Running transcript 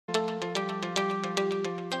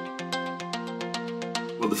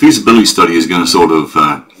the feasibility study is going to sort of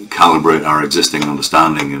calibrate our existing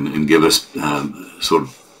understanding and give us sort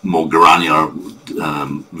of more granular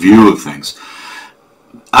view of things.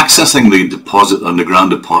 Accessing the deposit,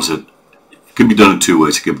 underground deposit, could be done in two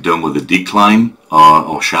ways. It could be done with a decline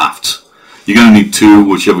or shafts. You're going to need two,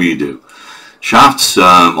 whichever you do. Shafts,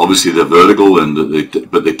 obviously they're vertical,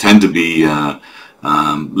 but they tend to be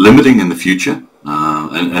limiting in the future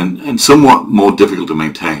and somewhat more difficult to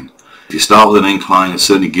maintain. If you start with an incline, it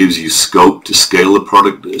certainly gives you scope to scale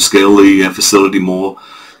the facility more.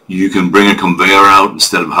 You can bring a conveyor out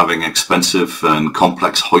instead of having expensive and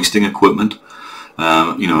complex hoisting equipment.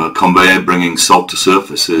 A conveyor bringing salt to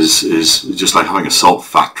surface is just like having a salt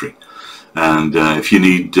factory. And if you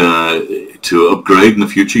need to upgrade in the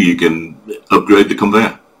future, you can upgrade the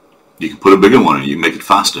conveyor. You can put a bigger one in, you can make it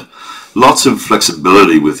faster. Lots of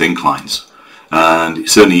flexibility with inclines, and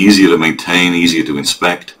certainly easier to maintain, easier to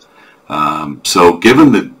inspect. So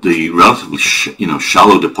given the relatively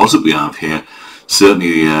shallow deposit we have here,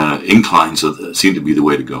 certainly inclines seem to be the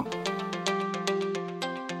way to go.